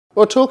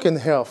We're talking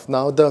health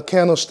now. The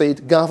Kano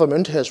State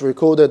Government has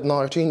recorded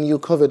 19 new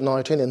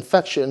COVID-19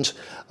 infections,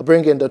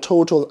 bringing the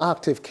total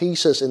active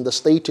cases in the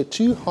state to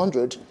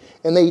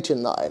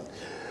 289.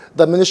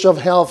 The Ministry of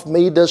Health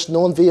made this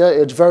known via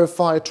its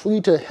verified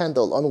Twitter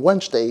handle on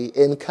Wednesday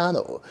in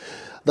Kano.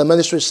 The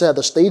ministry said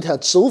the state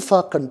had so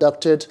far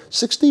conducted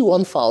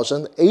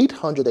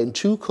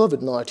 61,802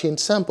 COVID-19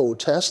 sample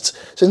tests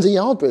since the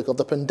outbreak of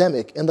the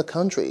pandemic in the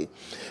country.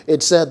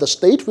 It said the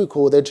state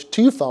recorded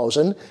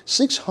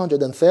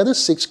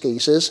 2,636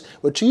 cases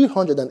with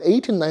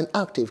 289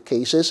 active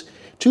cases,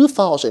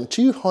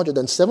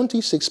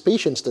 2,276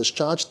 patients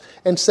discharged,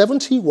 and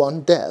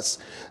 71 deaths.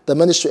 The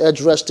ministry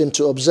urged residents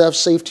to observe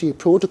safety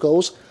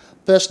protocols,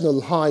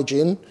 personal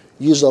hygiene,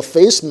 use of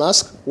face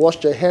masks, wash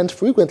their hands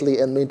frequently,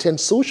 and maintain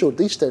social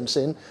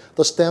distancing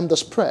to stem the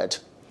spread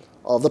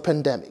of the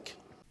pandemic.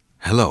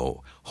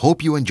 Hello,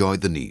 hope you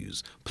enjoyed the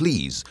news.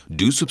 Please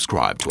do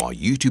subscribe to our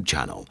YouTube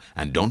channel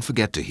and don't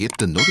forget to hit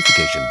the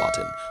notification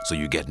button so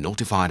you get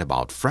notified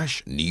about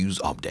fresh news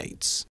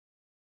updates.